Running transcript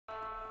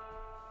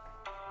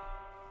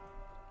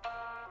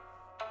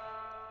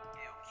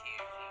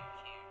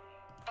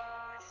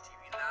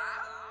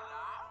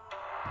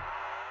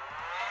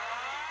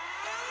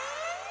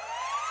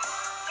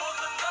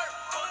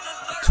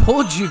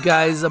told you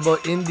guys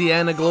about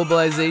India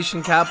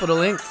Globalization Capital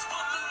Inc.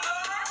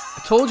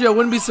 I told you I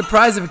wouldn't be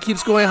surprised if it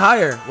keeps going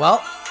higher.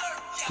 Well,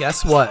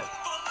 guess what?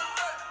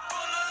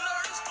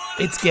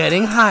 It's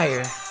getting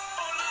higher.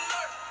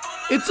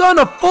 It's on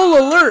a full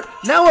alert,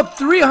 now up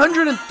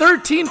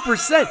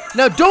 313%.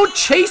 Now don't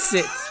chase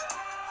it.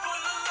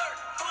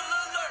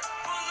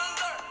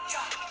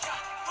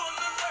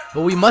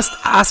 But we must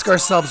ask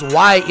ourselves,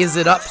 why is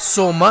it up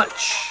so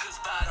much?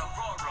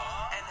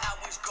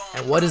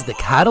 And what is the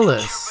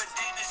catalyst?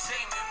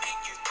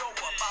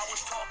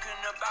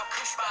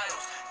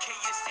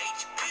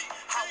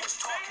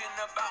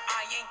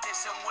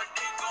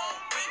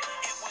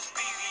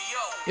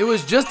 It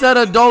was just at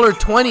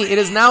 $1.20. It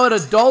is now at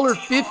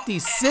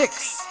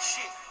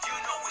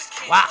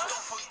 $1.56. Wow.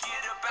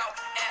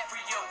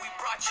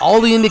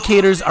 All the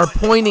indicators are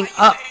pointing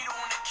up.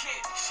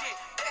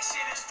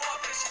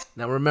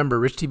 Now remember,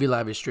 Rich TV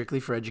Live is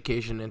strictly for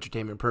education and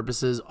entertainment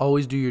purposes.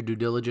 Always do your due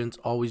diligence.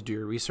 Always do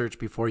your research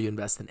before you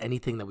invest in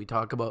anything that we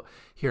talk about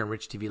here on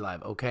Rich TV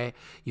Live, okay?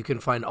 You can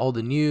find all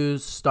the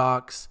news,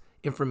 stocks,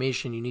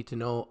 information you need to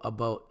know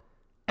about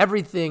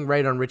everything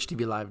right on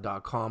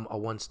RICHTVLIVE.com, a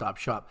one-stop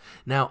shop.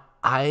 Now,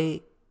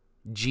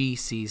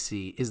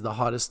 Igcc is the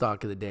hottest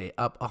stock of the day,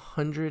 up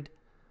 100%,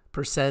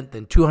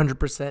 then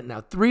 200%,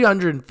 now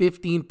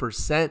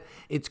 315%.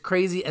 It's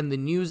crazy, and the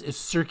news is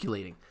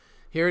circulating.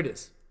 Here it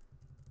is.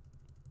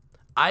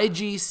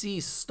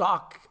 Igcc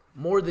stock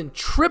more than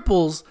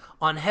triples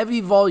on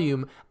heavy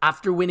volume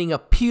after winning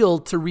appeal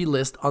to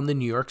relist on the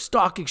New York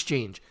Stock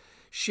Exchange.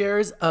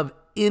 Shares of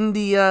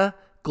India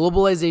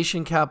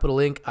Globalization Capital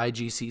Inc,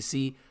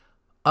 Igcc,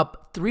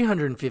 up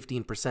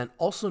 315%,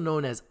 also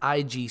known as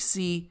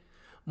IGC,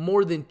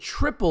 more than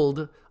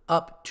tripled,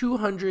 up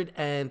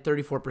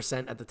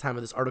 234% at the time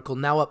of this article,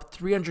 now up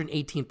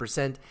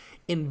 318%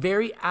 in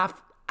very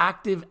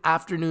active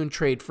afternoon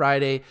trade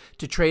Friday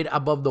to trade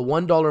above the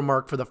 $1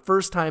 mark for the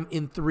first time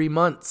in 3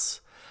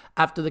 months,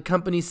 after the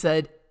company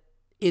said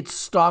its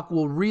stock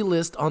will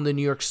relist on the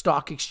New York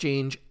Stock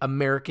Exchange,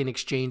 American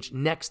Exchange,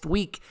 next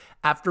week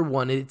after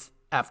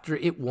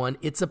it won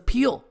its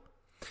appeal.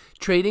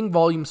 Trading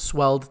volume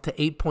swelled to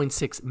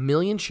 8.6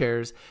 million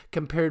shares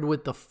compared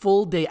with the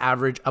full day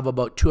average of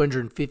about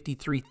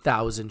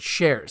 253,000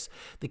 shares.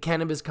 The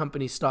cannabis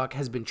company stock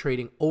has been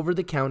trading over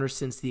the counter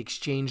since the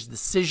exchange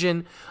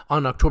decision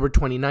on October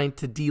 29th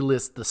to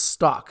delist the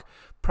stock.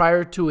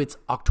 Prior to its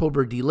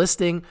October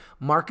delisting,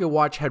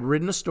 MarketWatch had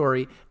written a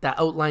story that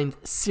outlined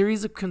a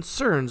series of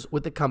concerns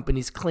with the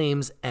company's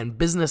claims and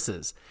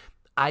businesses.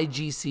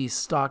 Igc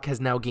stock has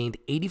now gained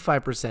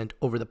 85%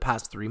 over the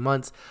past 3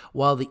 months,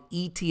 while the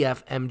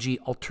ETFMG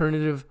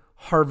Alternative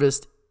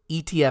Harvest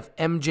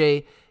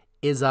ETFMG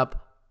is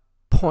up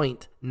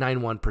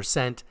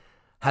 0.91%,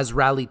 has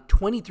rallied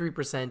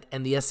 23%,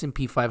 and the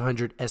S&P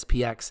 500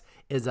 SPX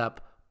is up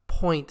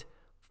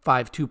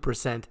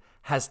 0.52%,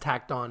 has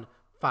tacked on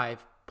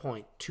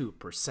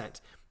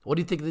 5.2%. What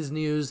do you think of this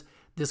news?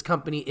 This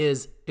company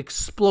is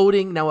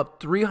exploding, now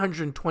up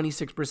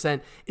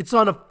 326%. It's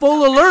on a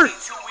full alert.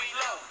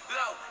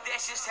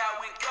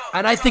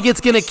 And I think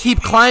it's going to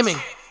keep climbing.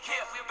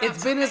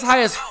 It's been as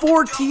high as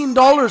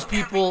 $14,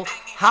 people.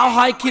 How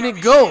high can it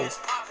go?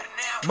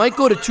 Might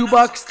go to $2,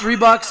 $3,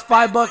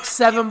 $5,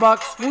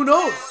 $7. Who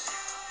knows?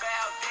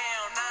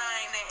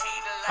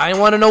 I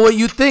want to know what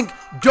you think.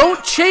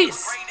 Don't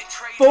chase.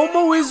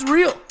 FOMO is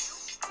real.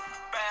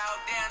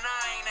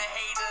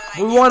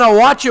 We want to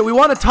watch it. We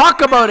want to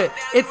talk about it.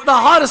 It's the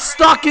hottest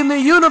stock in the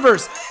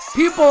universe.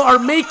 People are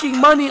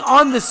making money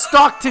on this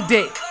stock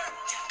today.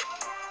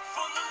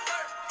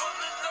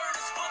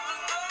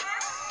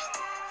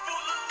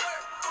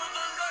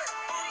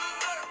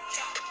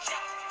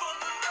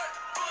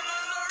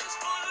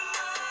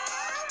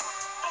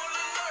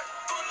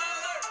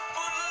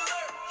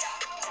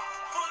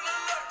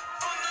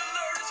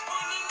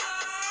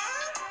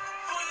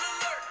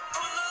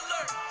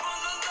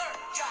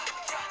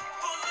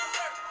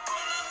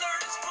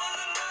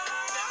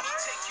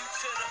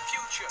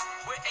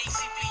 With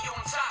ACB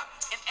on top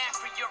and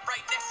Africa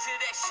right next to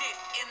that shit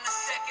in the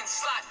second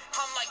slot.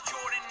 I'm like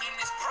Jordan in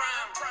his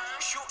prime,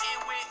 shooting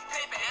with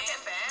Pippen,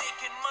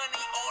 making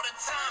money all the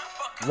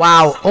time.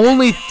 Wow,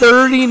 only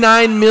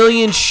 39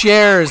 million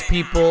shares,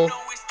 people.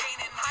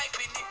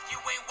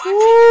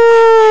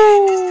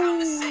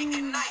 Woo.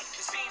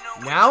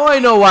 Now I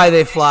know why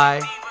they fly.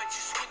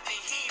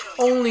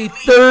 Only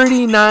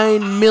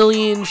 39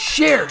 million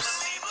shares.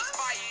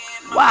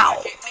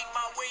 Wow.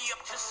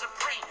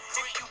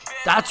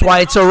 That's why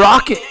it's a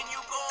rocket.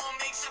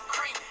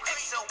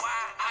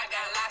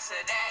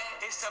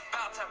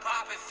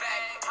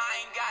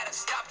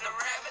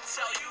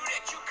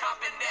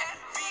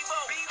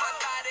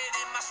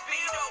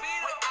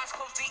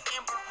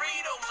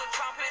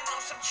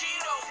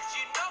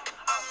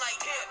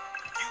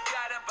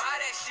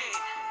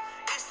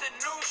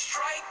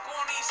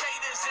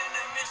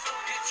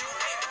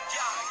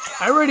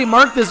 I already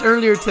marked this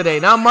earlier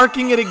today. Now I'm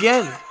marking it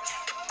again.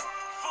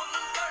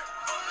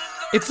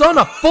 It's on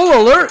a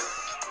full alert.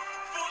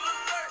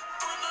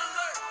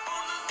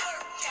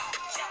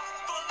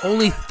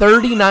 Only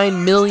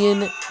 39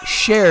 million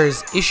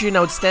shares issued and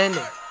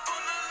outstanding.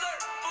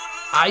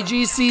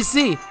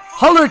 Igcc,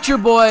 holler at your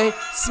boy,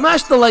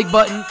 smash the like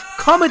button,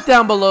 comment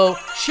down below,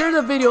 share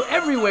the video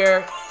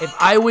everywhere. If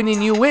I win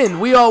and you win,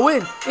 we all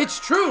win. It's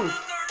true.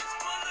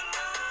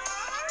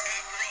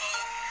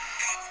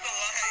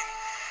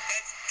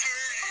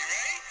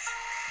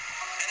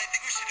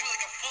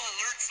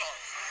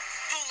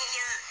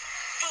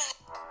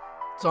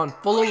 It's on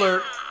full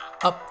alert,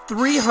 up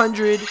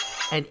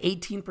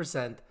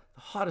 318%,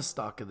 the hottest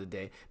stock of the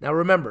day. Now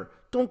remember,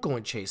 don't go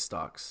and chase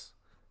stocks.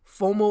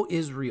 FOMO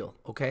is real,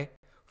 okay?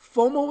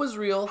 FOMO is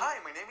real. Hi,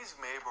 my name is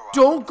Maybro.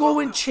 Don't go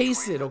and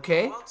chase it,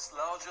 okay?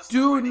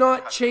 Do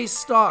not chase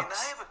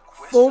stocks.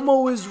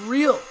 FOMO is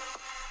real.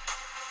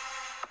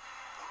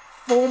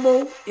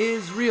 FOMO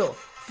is real.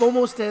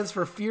 FOMO stands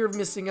for fear of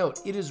missing out.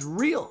 It is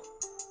real.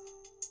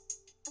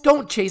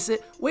 Don't chase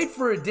it. Wait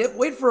for a dip.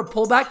 Wait for a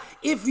pullback.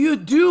 If you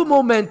do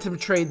momentum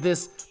trade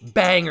this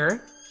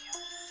banger,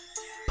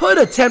 put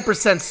a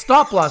 10%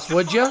 stop loss,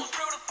 would you?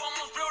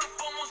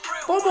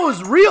 FOMO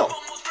is real.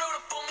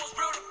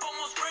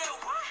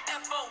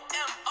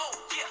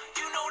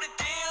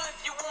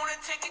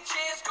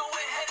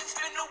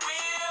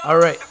 All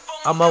right,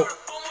 I'm out.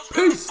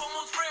 Peace.